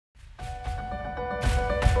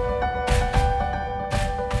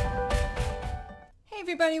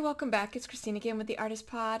everybody, welcome back. It's Christine again with the Artist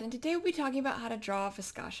Pod, and today we'll be talking about how to draw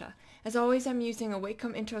Viscacha. As always, I'm using a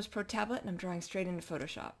Wacom Intros Pro tablet and I'm drawing straight into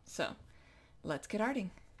Photoshop. So, let's get arting.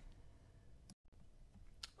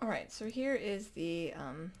 Alright, so here is the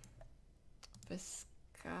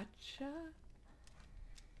Viscacha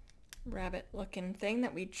rabbit looking thing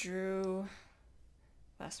that we drew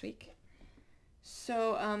last week.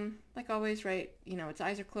 So, like always, right, you know, its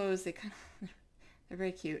eyes are closed, they're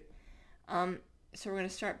very cute. So we're going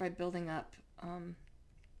to start by building up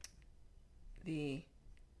the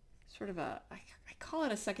sort of I call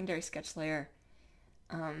it a secondary sketch layer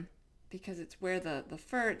because it's where the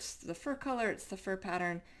fur, it's the fur color, it's the fur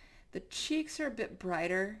pattern. The cheeks are a bit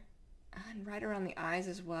brighter and right around the eyes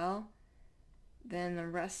as well than the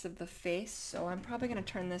rest of the face. So I'm probably going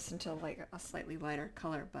to turn this into like a slightly lighter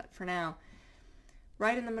color, but for now,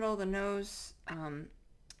 right in the middle of the nose,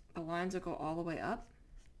 the lines will go all the way up,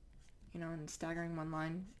 you know, and staggering one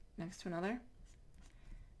line next to another.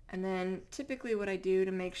 And then typically what I do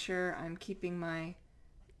to make sure I'm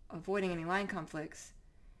avoiding any line conflicts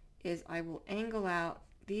is I will angle out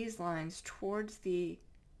these lines towards the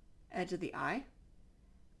edge of the eye.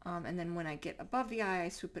 And then when I get above the eye, I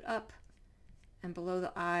swoop it up, and below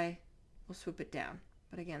the eye, we'll swoop it down.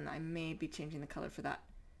 But again, I may be changing the color for that.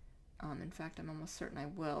 In fact, I'm almost certain I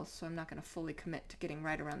will, so I'm not going to fully commit to getting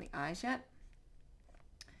right around the eyes yet.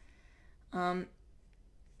 And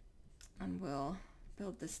we'll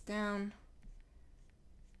build this down,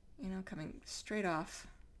 you know, coming straight off.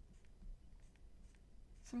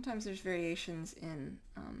 Sometimes there's variations in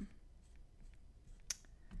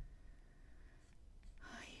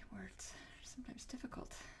words are sometimes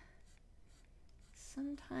difficult.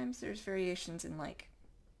 Sometimes there's variations in like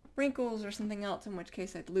wrinkles or something else, in which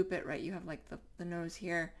case I'd loop it, right? You have like the nose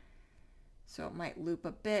here, so it might loop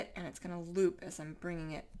a bit, and it's going to loop as I'm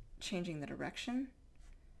bringing it, changing the direction.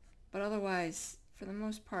 But otherwise, for the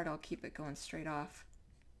most part, I'll keep it going straight off.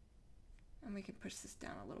 And we can push this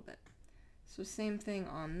down a little bit. So same thing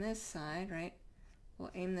on this side, right?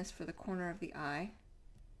 We'll aim this for the corner of the eye.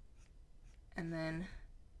 And then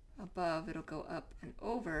above, it'll go up and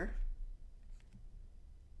over.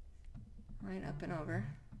 Right, up and over.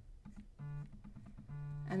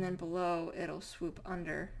 And then below, it'll swoop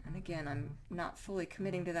under. And again, I'm not fully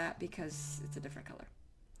committing to that because it's a different color.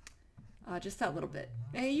 Just that little bit.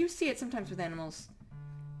 And you see it sometimes with animals,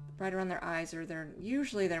 right around their eyes, or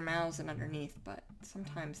usually their mouths and underneath, but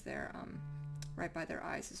sometimes they're right by their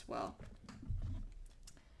eyes as well.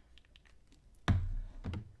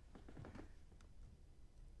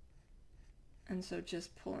 And so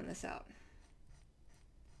just pulling this out,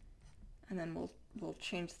 and then we'll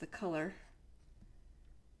change the color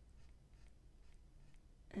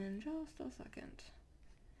in just a second.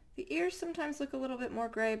 The ears sometimes look a little bit more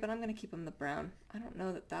gray, but I'm going to keep them the brown. I don't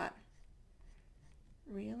know that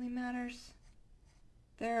really matters.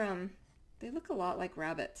 They look a lot like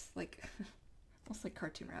rabbits, like almost like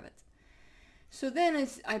cartoon rabbits. So then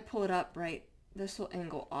as I pull it up, right, this will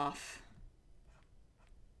angle off.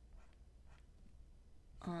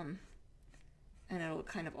 And it'll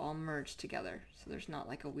kind of all merge together. So there's not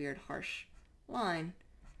like a weird harsh line.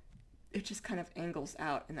 It just kind of angles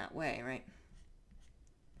out in that way, right?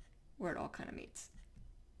 Where it all kind of meets.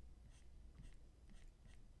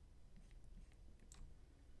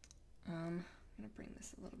 I'm going to bring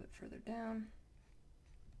this a little bit further down,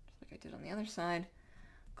 just like I did on the other side.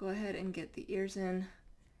 Go ahead and get the ears in.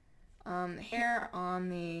 Hair on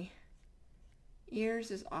the ears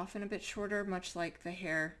is often a bit shorter, much like the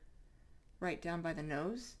hair right down by the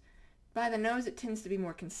nose. By the nose, it tends to be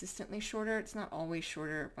more consistently shorter. It's not always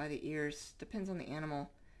shorter by the ears. Depends on the animal.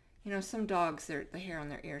 You know, some dogs, the hair on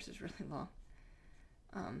their ears is really long.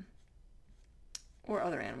 Or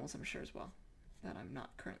other animals, I'm sure, as well, that I'm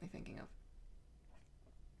not currently thinking of.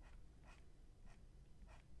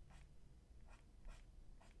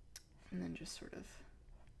 And then just sort of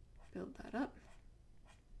build that up.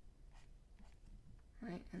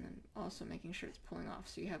 Right, and then also making sure it's pulling off.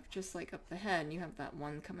 So you have just like up the head, and you have that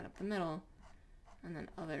one coming up the middle, and then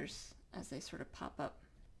others as they sort of pop up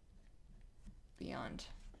beyond.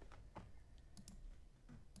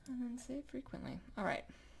 And then save frequently. All right.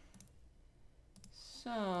 So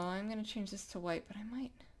I'm going to change this to white, but I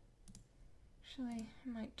might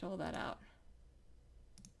dull that out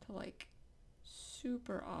to like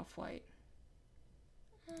super off-white.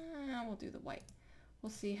 We'll do the white. We'll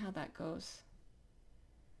see how that goes.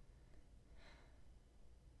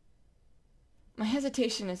 My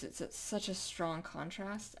hesitation is it's at such a strong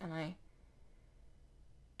contrast, and I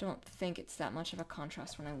don't think it's that much of a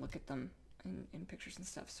contrast when I look at them in pictures and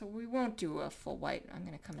stuff. So we won't do a full white. I'm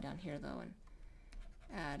going to come down here though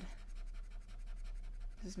add,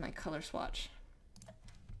 this is my color swatch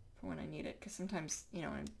for when I need it, because sometimes, you know,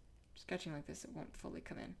 when I'm sketching like this, it won't fully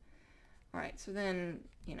come in. All right, so then,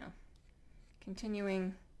 you know,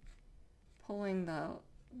 continuing, pulling the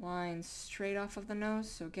lines straight off of the nose.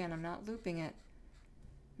 So again, I'm not looping it,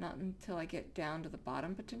 not until I get down to the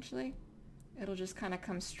bottom potentially. It'll just kind of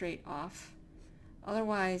come straight off.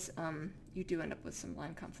 Otherwise, you do end up with some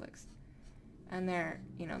line conflicts. And their,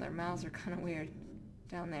 you know, their mouths are kind of weird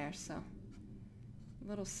down there, so a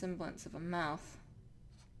little semblance of a mouth,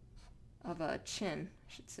 of a chin,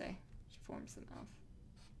 I should say, which forms the mouth.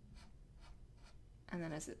 And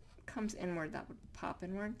then as it comes inward, that would pop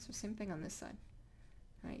inward. So same thing on this side.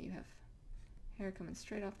 All right, you have hair coming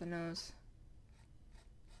straight off the nose.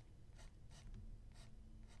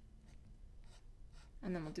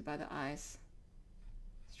 And then we'll do by the eyes.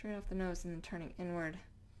 Straight off the nose and then turning inward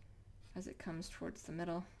as it comes towards the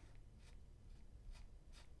middle.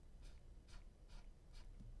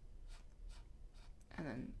 And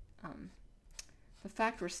then the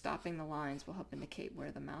fact we're stopping the lines will help indicate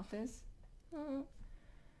where the mouth is. Oh,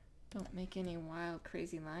 don't make any wild,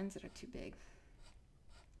 crazy lines that are too big.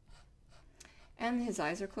 And his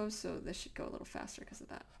eyes are closed, so this should go a little faster because of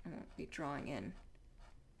that. I won't be drawing in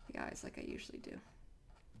the eyes like I usually do.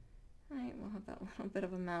 All right, we'll have that little bit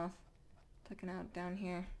of a mouth tucking out down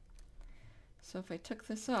here. So if I took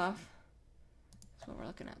this off, that's what we're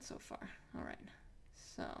looking at so far. All right,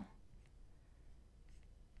 so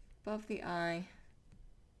above the eye,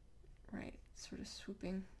 right, sort of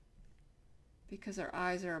swooping, because our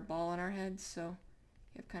eyes are a ball on our head, so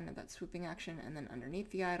you have kind of that swooping action, and then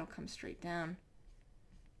underneath the eye it'll come straight down.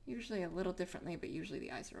 Usually a little differently, but usually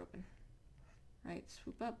the eyes are open. Right,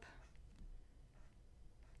 swoop up.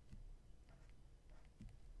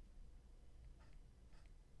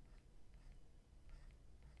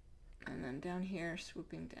 And then down here,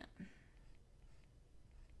 swooping down.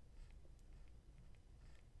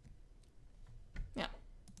 Yeah.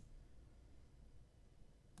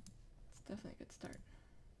 It's definitely a good start.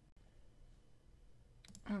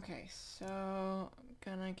 Okay, so I'm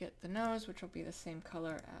gonna get the nose, which will be the same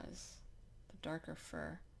color as the darker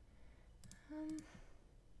fur. I'm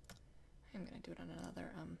gonna do it on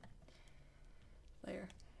another layer.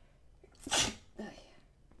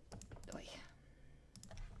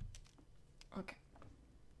 Okay.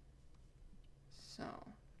 So,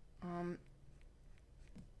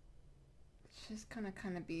 it's just gonna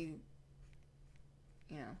kind of be,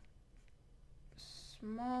 you know,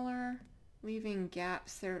 smaller, leaving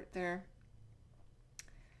gaps. Their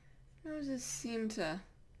noses seem to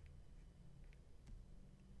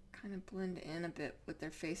kind of blend in a bit with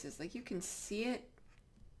their faces. Like you can see it.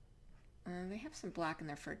 They have some black in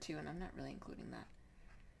their fur too, and I'm not really including that.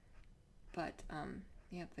 But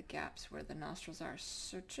you have the gaps where the nostrils are.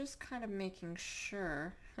 So just kind of making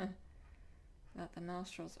sure that the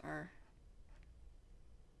nostrils are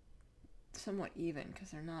somewhat even,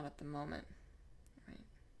 because they're not at the moment. Right.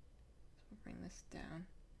 So we'll bring this down.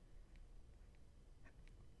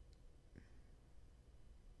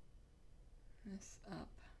 This up.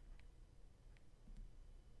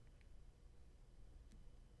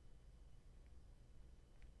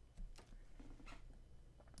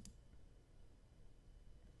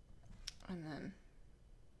 And then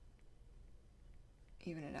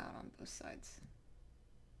even it out on both sides.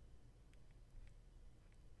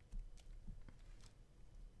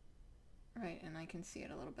 Right, and I can see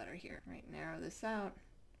it a little better here. Right, narrow this out.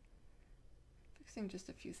 Fixing just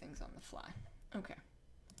a few things on the fly. Okay.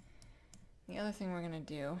 The other thing we're gonna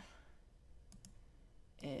do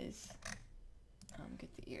is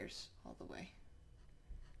get the ears all the way.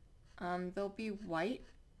 They'll be white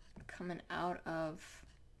coming out of,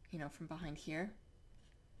 you know, from behind here,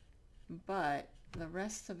 but the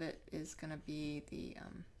rest of it is gonna be the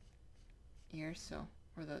ear, so,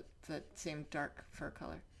 or the same dark fur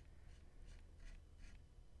color.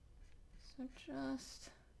 So just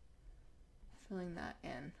filling that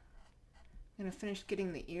in. I'm gonna finish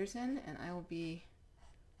getting the ears in, and I will be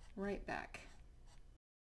right back.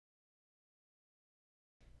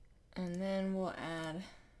 And then we'll add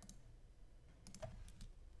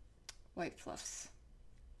white fluffs.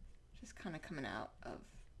 Just kind of coming out of,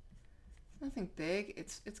 nothing big.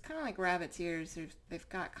 It's kind of like rabbit's ears. They've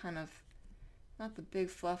got kind of, not the big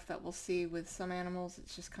fluff that we'll see with some animals.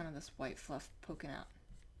 It's just kind of this white fluff poking out.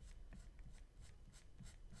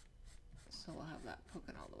 So we'll have that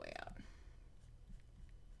poking all the way out.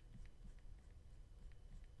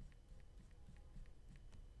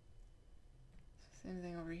 Same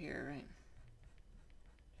thing over here, right?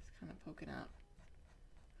 Just kind of poking out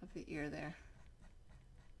of the ear there.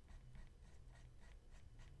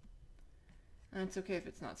 And it's okay if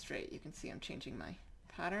it's not straight. You can see I'm changing my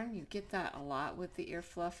pattern. You get that a lot with the ear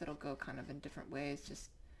fluff. It'll go kind of in different ways just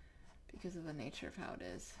because of the nature of how it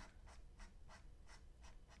is.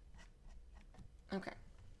 Okay.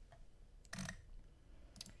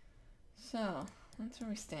 So that's where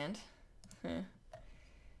we stand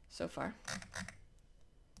so far.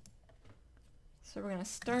 So we're going to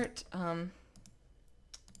start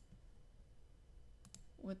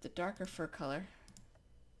with the darker fur color.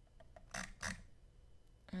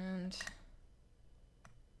 And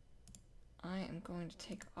I am going to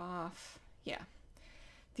take off,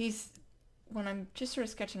 these, when I'm just sort of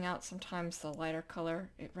sketching out sometimes the lighter color,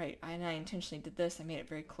 right, and I intentionally did this, I made it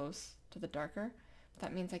very close to the darker.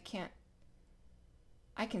 That means I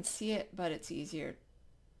can see it, but it's easier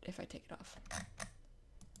if I take it off.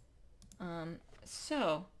 So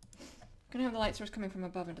I'm going to have the light source coming from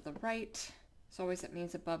above and to the right. As always, that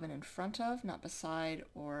means above and in front of, not beside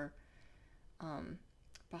or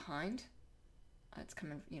behind. It's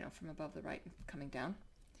coming, from above the right and coming down.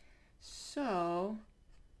 So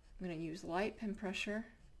I'm going to use light pin pressure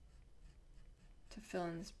to fill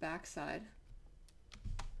in this back side.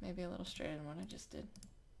 Maybe a little straighter than what I just did.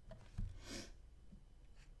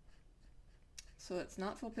 So it's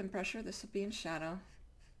not full pin pressure. This will be in shadow.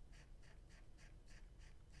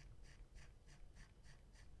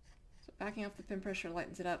 So backing off the pin pressure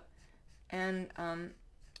lightens it up. And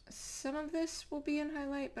some of this will be in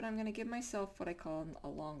highlight, but I'm going to give myself what I call a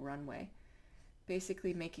long runway.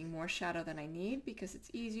 Basically making more shadow than I need because it's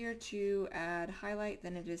easier to add highlight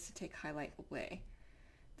than it is to take highlight away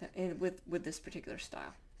with this particular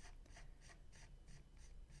style.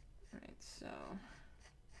 Alright, so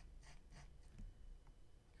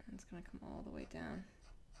it's going to come all the way down.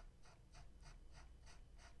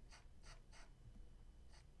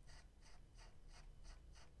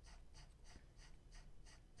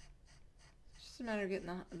 It's just a matter of getting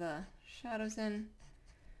the shadows in.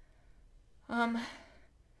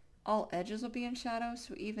 All edges will be in shadow,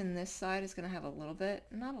 so even this side is going to have a little bit,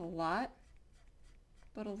 not a lot,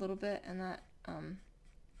 but a little bit, and that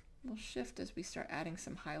will shift as we start adding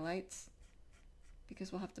some highlights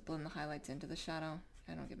because we'll have to blend the highlights into the shadow.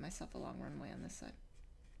 I don't give myself a long runway on this side.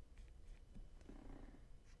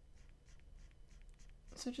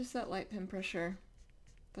 So just that light pin pressure,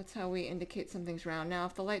 that's how we indicate something's round. Now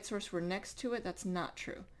if the light source were next to it, that's not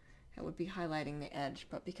true. It would be highlighting the edge,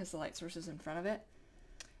 but because the light source is in front of it,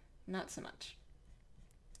 not so much.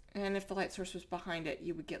 And if the light source was behind it,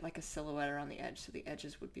 you would get like a silhouette around the edge, so the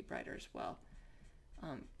edges would be brighter as well.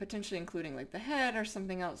 Potentially including like the head or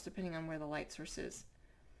something else, depending on where the light source is.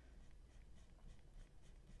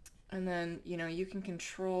 And then, you can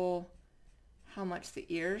control how much the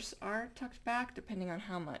ears are tucked back, depending on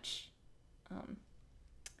how much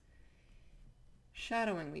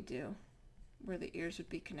shadowing we do, where the ears would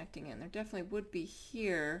be connecting in. There definitely would be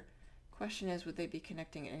here. Question is, would they be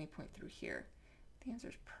connecting at any point through here? The answer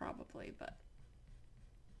is probably, but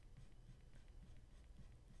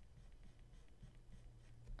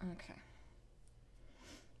okay.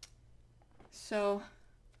 So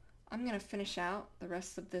I'm going to finish out the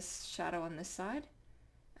rest of this shadow on this side,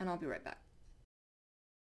 and I'll be right back.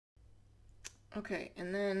 Okay,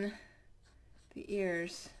 and then the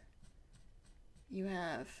ears, you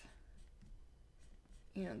have,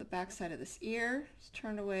 the back side of this ear is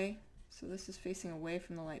turned away, so this is facing away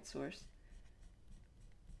from the light source.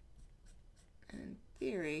 And in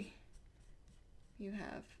theory, you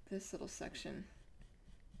have this little section,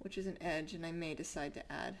 which is an edge, and I may decide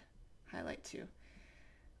to add highlight to.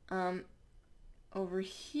 Over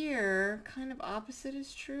here, kind of opposite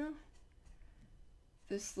is true.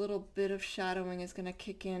 This little bit of shadowing is going to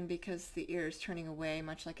kick in because the ear is turning away,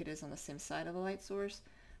 much like it is on the same side of the light source.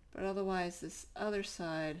 But otherwise, this other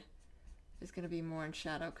side is going to be more in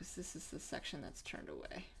shadow because this is the section that's turned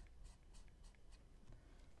away.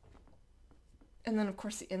 And then, of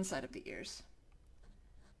course, the inside of the ears.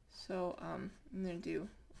 So I'm going to do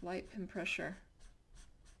light pin pressure,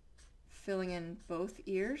 filling in both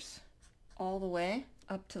ears all the way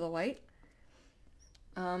up to the light.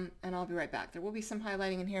 And I'll be right back. There will be some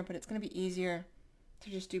highlighting in here, but it's going to be easier to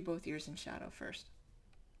just do both ears in shadow first.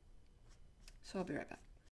 So I'll be right back.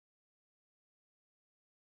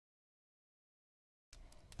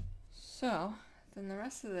 So then the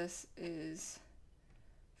rest of this is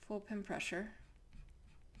full pin pressure.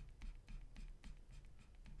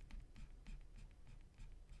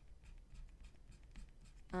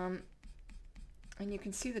 And you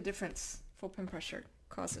can see the difference full pin pressure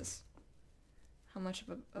causes, how much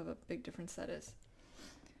of a big difference that is.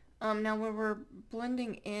 Now where we're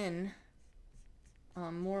blending in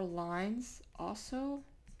more lines also,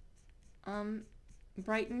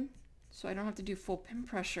 brighten, so I don't have to do full pin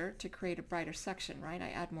pressure to create a brighter section, right? I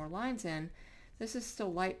add more lines in. This is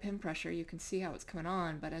still light pin pressure. You can see how it's coming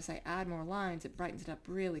on, but as I add more lines, it brightens it up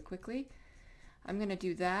really quickly. I'm going to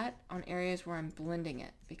do that on areas where I'm blending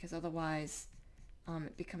it, because otherwise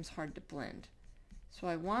it becomes hard to blend. So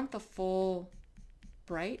I want the full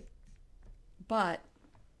bright, but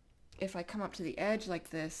if I come up to the edge like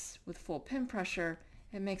this with full pin pressure,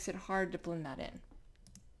 it makes it hard to blend that in.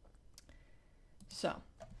 So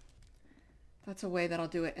that's a way that I'll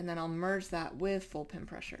do it, and then I'll merge that with full pin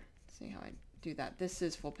pressure. See how I do that? This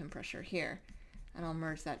is full pin pressure here, and I'll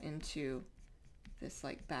merge that into this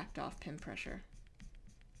like backed off pin pressure.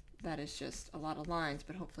 That is just a lot of lines,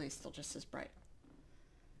 but hopefully it's still just as bright.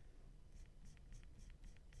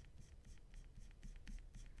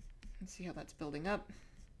 And see how that's building up,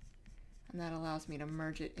 and that allows me to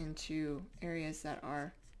merge it into areas that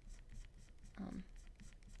are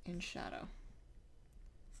in shadow.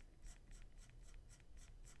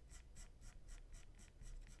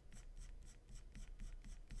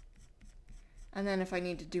 And then if I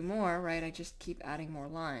need to do more, right, I just keep adding more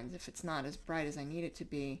lines. If it's not as bright as I need it to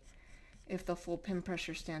be, if the full pin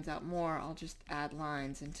pressure stands out more, I'll just add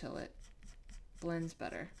lines until it blends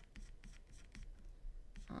better.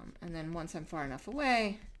 And then once I'm far enough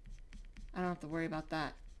away, I don't have to worry about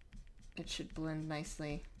that. It should blend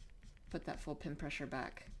nicely, put that full pin pressure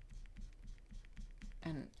back,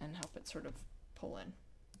 and help it sort of pull in.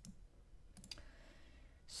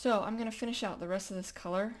 So I'm going to finish out the rest of this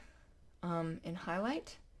color in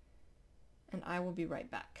highlight, and I will be right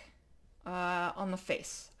back. On the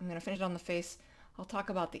face, I'm going to finish it on the face. I'll talk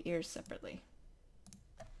about the ears separately.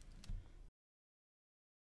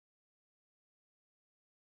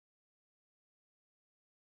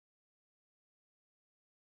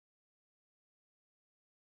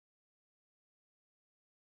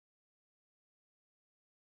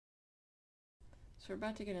 So we're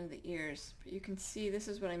about to get into the ears, but you can see this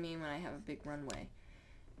is what I mean when I have a big runway.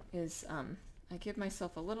 Is I give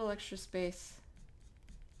myself a little extra space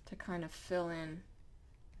to kind of fill in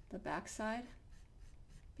the backside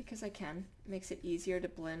because I can. It makes it easier to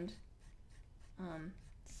blend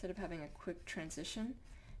instead of having a quick transition.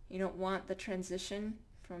 You don't want the transition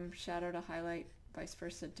from shadow to highlight, vice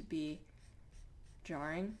versa, to be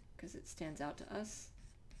jarring because it stands out to us.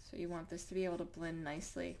 So you want this to be able to blend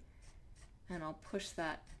nicely, and I'll push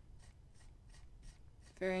that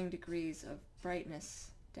varying degrees of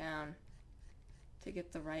brightness down to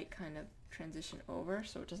get the right kind of transition over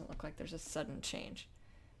so it doesn't look like there's a sudden change.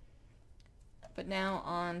 But now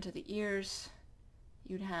on to the ears,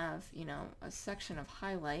 you'd have, you know, a section of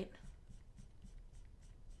highlight,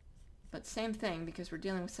 but same thing, because we're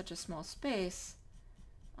dealing with such a small space,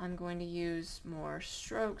 I'm going to use more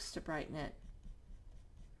strokes to brighten it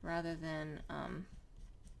rather than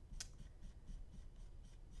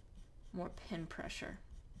more pin pressure.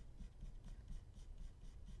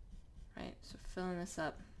 Right, so filling this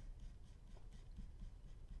up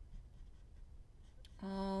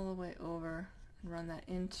all the way over and run that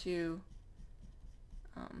into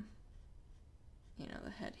you know,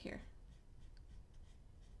 the head here.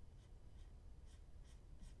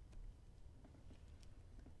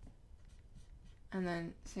 And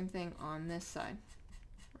then same thing on this side,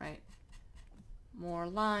 right? More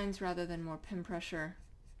lines rather than more pin pressure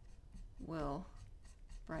will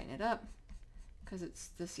brighten it up because it's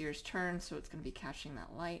this ear's turn, so it's going to be catching that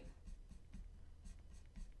light.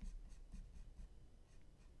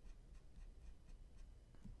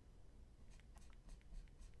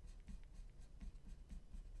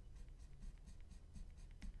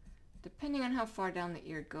 Depending on how far down the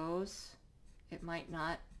ear goes, it might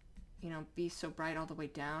not, you know, be so bright all the way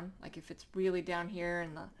down. Like if it's really down here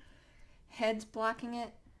and the head's blocking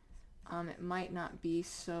it, it might not be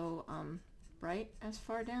so bright as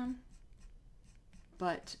far down.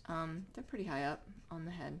 But they're pretty high up on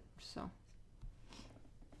the head, so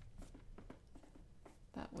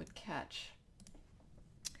that would catch.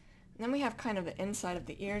 And then we have kind of the inside of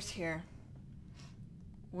the ears here,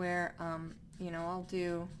 where you know, I'll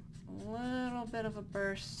do a little bit of a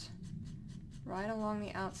burst right along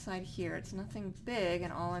the outside here. It's nothing big,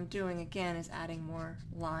 and all I'm doing again is adding more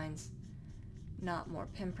lines, not more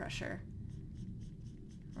pin pressure.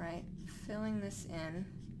 Right, filling this in.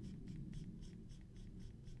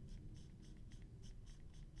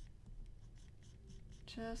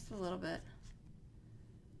 Just a little bit,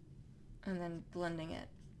 and then blending it.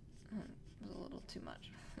 It was a little too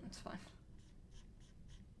much. It's fine.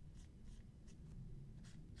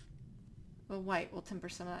 The white will temper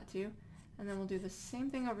some of that too, and then we'll do the same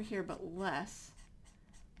thing over here but less,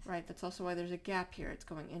 Right, that's also why there's a gap here. It's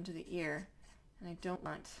going into the ear, and I don't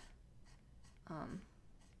want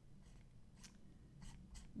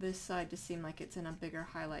this side to seem like it's in a bigger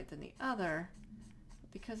highlight than the other.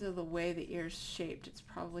 Because of the way the ear's shaped, it's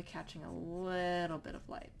probably catching a little bit of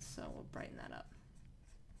light, so we'll brighten that up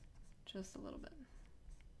just a little bit.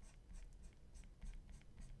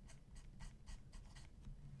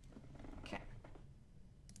 Okay.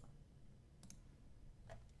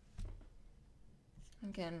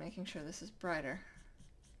 Again, making sure this is brighter.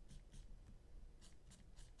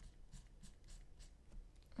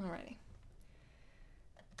 Alrighty.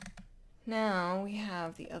 Now we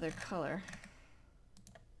have the other color.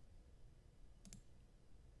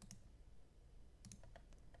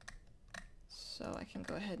 So I can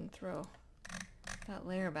go ahead and throw that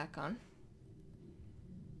layer back on.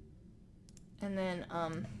 And then,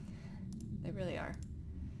 they really are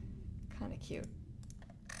kind of cute.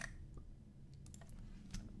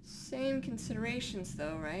 Same considerations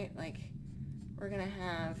though, right? Like, we're gonna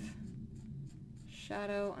have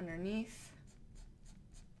shadow underneath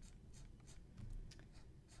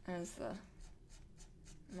as the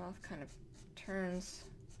mouth kind of turns.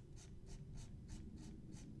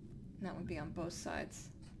 And that would be on both sides.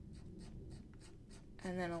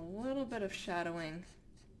 And then a little bit of shadowing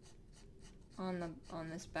on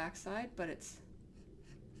this back side, but it's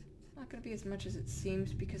not going to be as much as it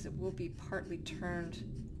seems because it will be partly turned.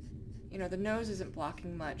 You know, the nose isn't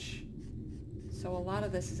blocking much, so a lot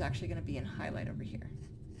of this is actually going to be in highlight over here.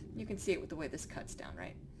 You can see it with the way this cuts down,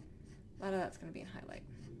 right? A lot of that's going to be in highlight.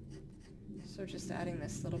 So just adding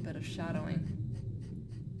this little bit of shadowing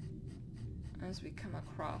as we come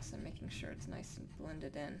across and making sure it's nice and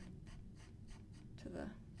blended in to the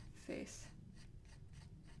face.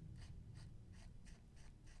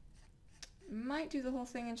 Might do the whole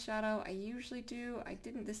thing in shadow. I usually do. I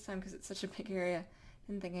didn't this time because it's such a big area.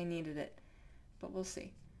 Didn't think I needed it, but we'll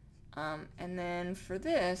see. And then for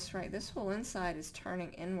this, right, this whole inside is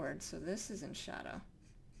turning inward, so this is in shadow.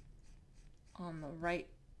 On the right,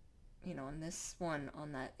 you know, on this one,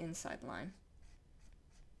 on that inside line.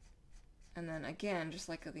 And then again, just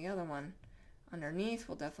like the other one, underneath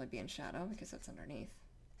will definitely be in shadow because that's underneath.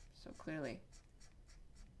 So clearly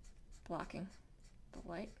blocking the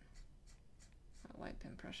light, that light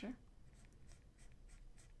pin pressure.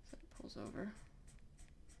 So it pulls over.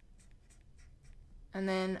 And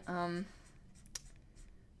then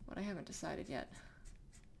what I haven't decided yet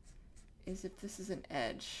is if this is an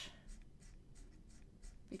edge.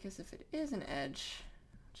 Because if it is an edge,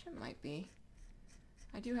 which it might be,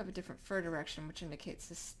 I do have a different fur direction, which indicates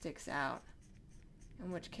this sticks out,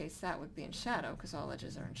 in which case that would be in shadow, because all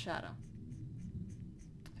edges are in shadow.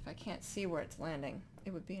 If I can't see where it's landing,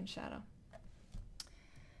 it would be in shadow.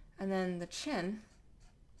 And then the chin,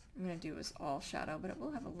 I'm going to do is all shadow, but it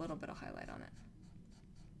will have a little bit of highlight on it.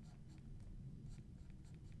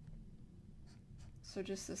 So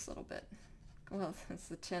just this little bit. Well, that's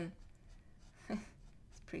the chin.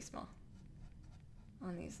 It's pretty small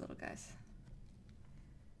on these little guys.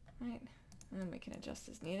 Right, and then we can adjust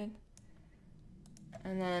as needed.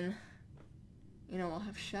 And then, you know, we'll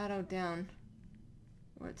have shadow down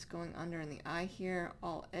where it's going under in the eye here,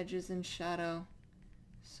 all edges in shadow.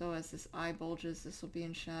 So as this eye bulges, this will be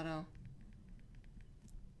in shadow.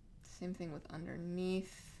 Same thing with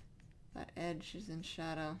underneath, that edge is in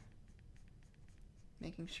shadow.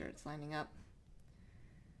 Making sure it's lining up.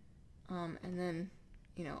 And then,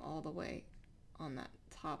 you know, all the way on that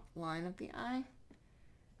top line of the eye.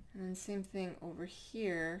 And then same thing over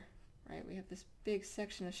here, right? We have this big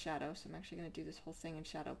section of shadow, so I'm actually going to do this whole thing in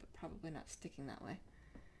shadow, but probably not sticking that way.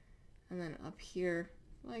 And then up here,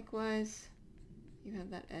 likewise, you have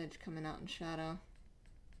that edge coming out in shadow.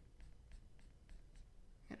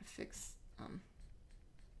 Gotta fix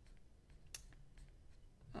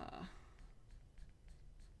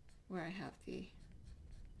where I have the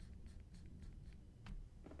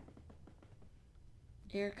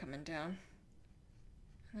ear coming down.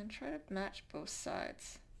 And then try to match both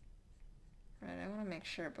sides. Right, I want to make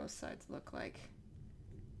sure both sides look like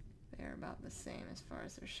they're about the same as far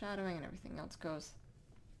as their shadowing and everything else goes.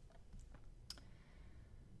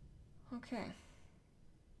 Okay.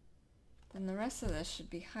 Then the rest of this should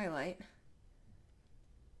be highlight.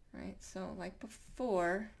 Right, so like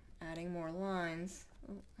before, adding more lines.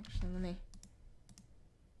 Oh, actually, let me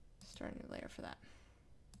start a new layer for that.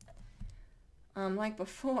 Like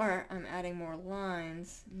before, I'm adding more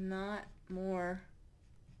lines, not more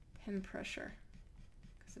pin pressure,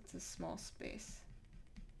 because it's a small space.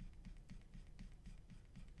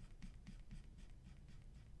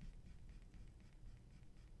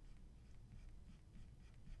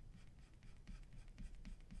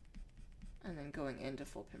 then going into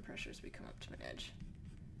full pin pressure as we come up to an edge.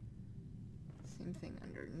 Same thing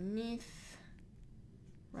underneath.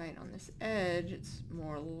 Right on this edge, it's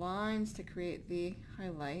more lines to create the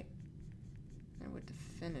highlight. There would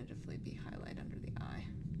definitively be highlight under the eye.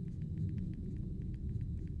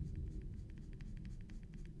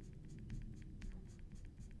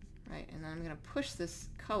 Right, and then I'm going to push this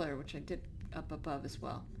color, which I did up above as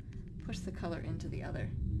well. Push the color into the other.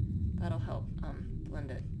 That'll help blend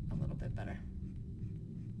it a little bit better.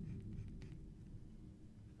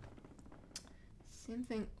 Same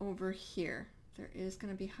thing over here. There is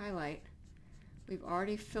going to be highlight. We've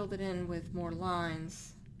already filled it in with more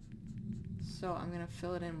lines, so I'm going to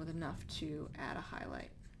fill it in with enough to add a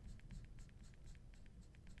highlight.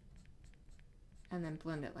 And then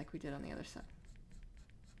blend it like we did on the other side.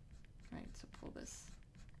 Right, so pull this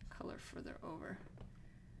color further over.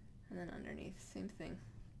 And then underneath, same thing.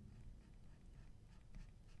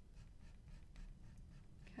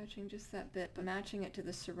 Catching just that bit, but matching it to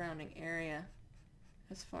the surrounding area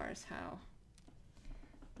as far as how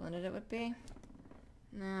blended it would be.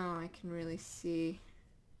 Now I can really see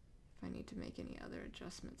if I need to make any other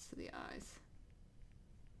adjustments to the eyes.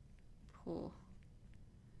 Pull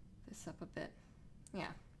this up a bit.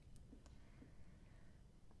 Yeah.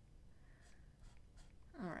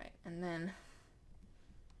 All right, and then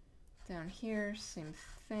down here, same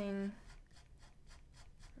thing.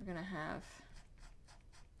 We're gonna have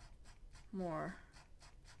more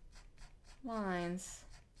lines,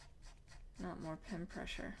 not more pin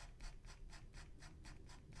pressure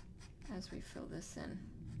as we fill this in.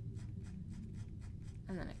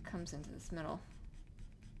 And then it comes into this middle,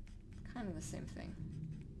 kind of the same thing.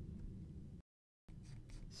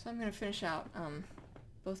 So I'm going to finish out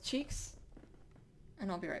both cheeks,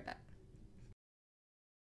 and I'll be right back.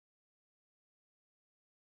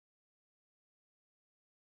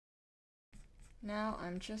 Now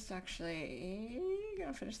I'm just actually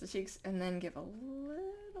gonna finish the cheeks and then give a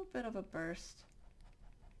little bit of a burst.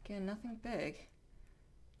 Again, nothing big.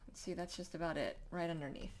 Let's see, that's just about it, right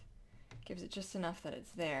underneath. Gives it just enough that it's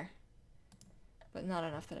there, but not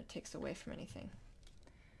enough that it takes away from anything.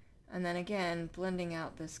 And then again, blending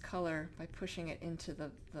out this color by pushing it into the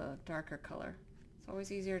darker color. It's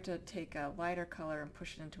always easier to take a lighter color and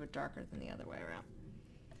push it into a darker than the other way around.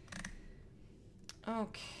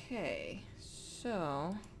 Okay,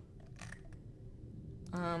 so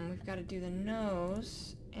we've got to do the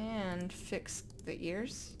nose and fix the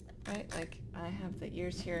ears, right? Like I have the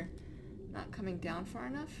ears here not coming down far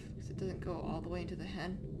enough because it doesn't go all the way into the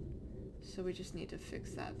head. So we just need to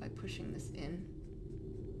fix that by pushing this in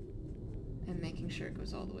and making sure it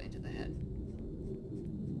goes all the way into the head.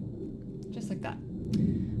 Just like that.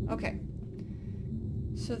 Okay,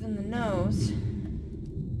 so then the nose,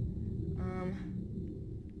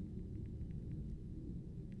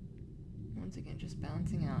 once again, just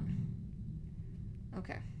balancing out.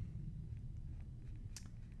 Okay.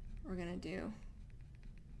 We're gonna do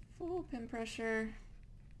full pin pressure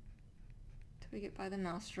till we get by the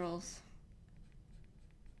nostrils.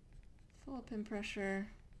 Full pin pressure.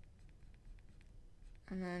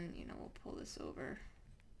 And then, you know, we'll pull this over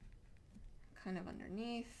kind of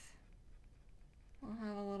underneath. We'll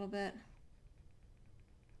have a little bit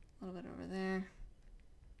over there.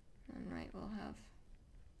 And right, we'll have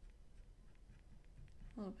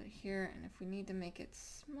a little bit here, and if we need to make it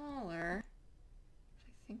smaller, which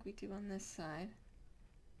I think we do on this side,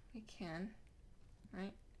 we can,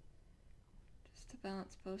 right? Just to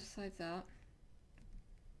balance both sides out.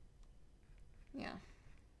 Yeah.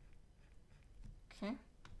 Okay.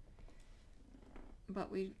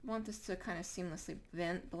 But we want this to kind of seamlessly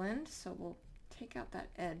blend, so we'll take out that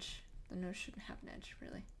edge. The nose shouldn't have an edge,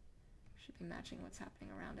 really. Should be matching what's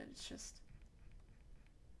happening around it. It's just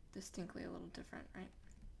distinctly a little different, right?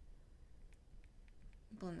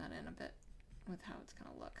 Blend that in a bit with how it's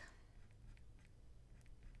going to look.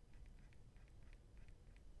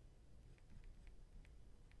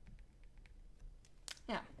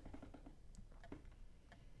 Yeah.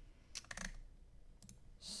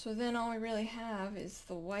 So then all we really have is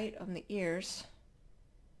the white on the ears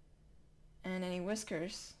and any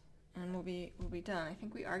whiskers, and we'll be done. I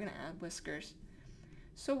think we are going to add whiskers.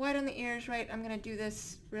 So white on the ears, right? I'm going to do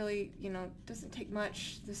this really, you know, doesn't take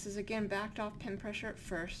much. This is again backed off pin pressure at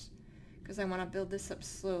first because I want to build this up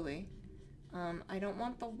slowly. I don't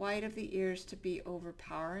want the white of the ears to be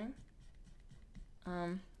overpowering.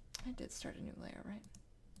 I did start a new layer, right?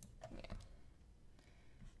 Yeah,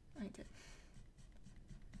 I did.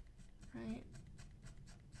 Right?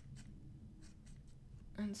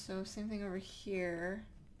 And so same thing over here.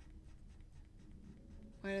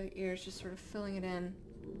 White of the ears, just sort of filling it in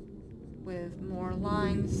with more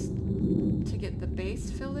lines to get the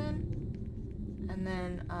base filled in, and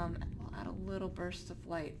then we'll add a little burst of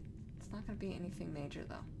light. It's not going to be anything major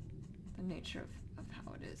though, the nature of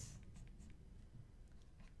how it is.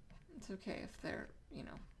 It's okay if they're, you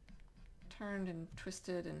know, turned and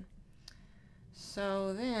twisted. And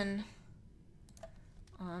so then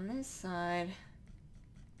on this side,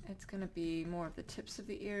 it's going to be more of the tips of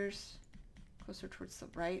the ears, closer towards the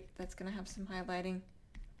right. That's going to have some highlighting.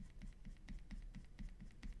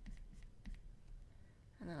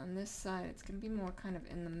 And then on this side, it's going to be more kind of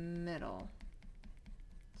in the middle.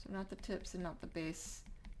 So not the tips and not the base.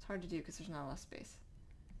 It's hard to do because there's not a lot of space.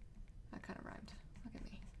 That kind of rhymed. Look at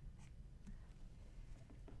me.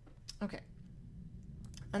 Okay.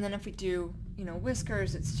 And then if we do, you know,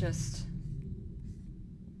 whiskers, it's just,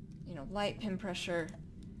 you know, light pin pressure,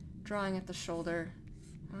 drawing at the shoulder.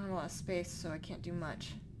 I don't have a lot of space, so I can't do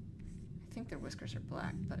much. I think their whiskers are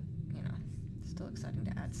black, but, you know, it's still exciting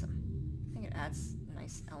to add some. I think it adds a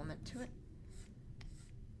nice element to it.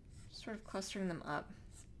 Just sort of clustering them up.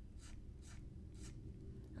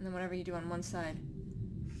 And then whatever you do on one side,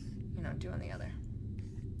 you know, do on the other.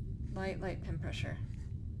 Light pin pressure.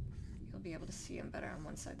 You'll be able to see them better on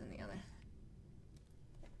one side than the other.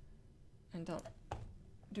 And don't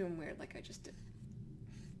do them weird like I just did.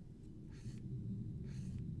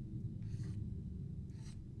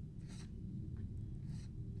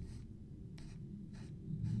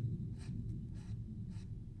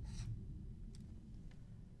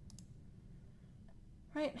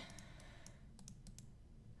 Right.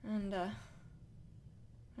 And there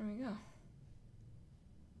we go.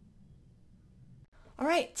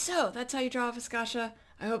 Alright, so that's how you draw a Viscacha.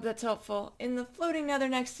 I hope that's helpful. In the floating nether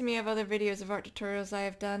next to me I have other videos of art tutorials I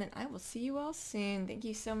have done, and I will see you all soon. Thank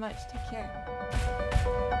you so much. Take care.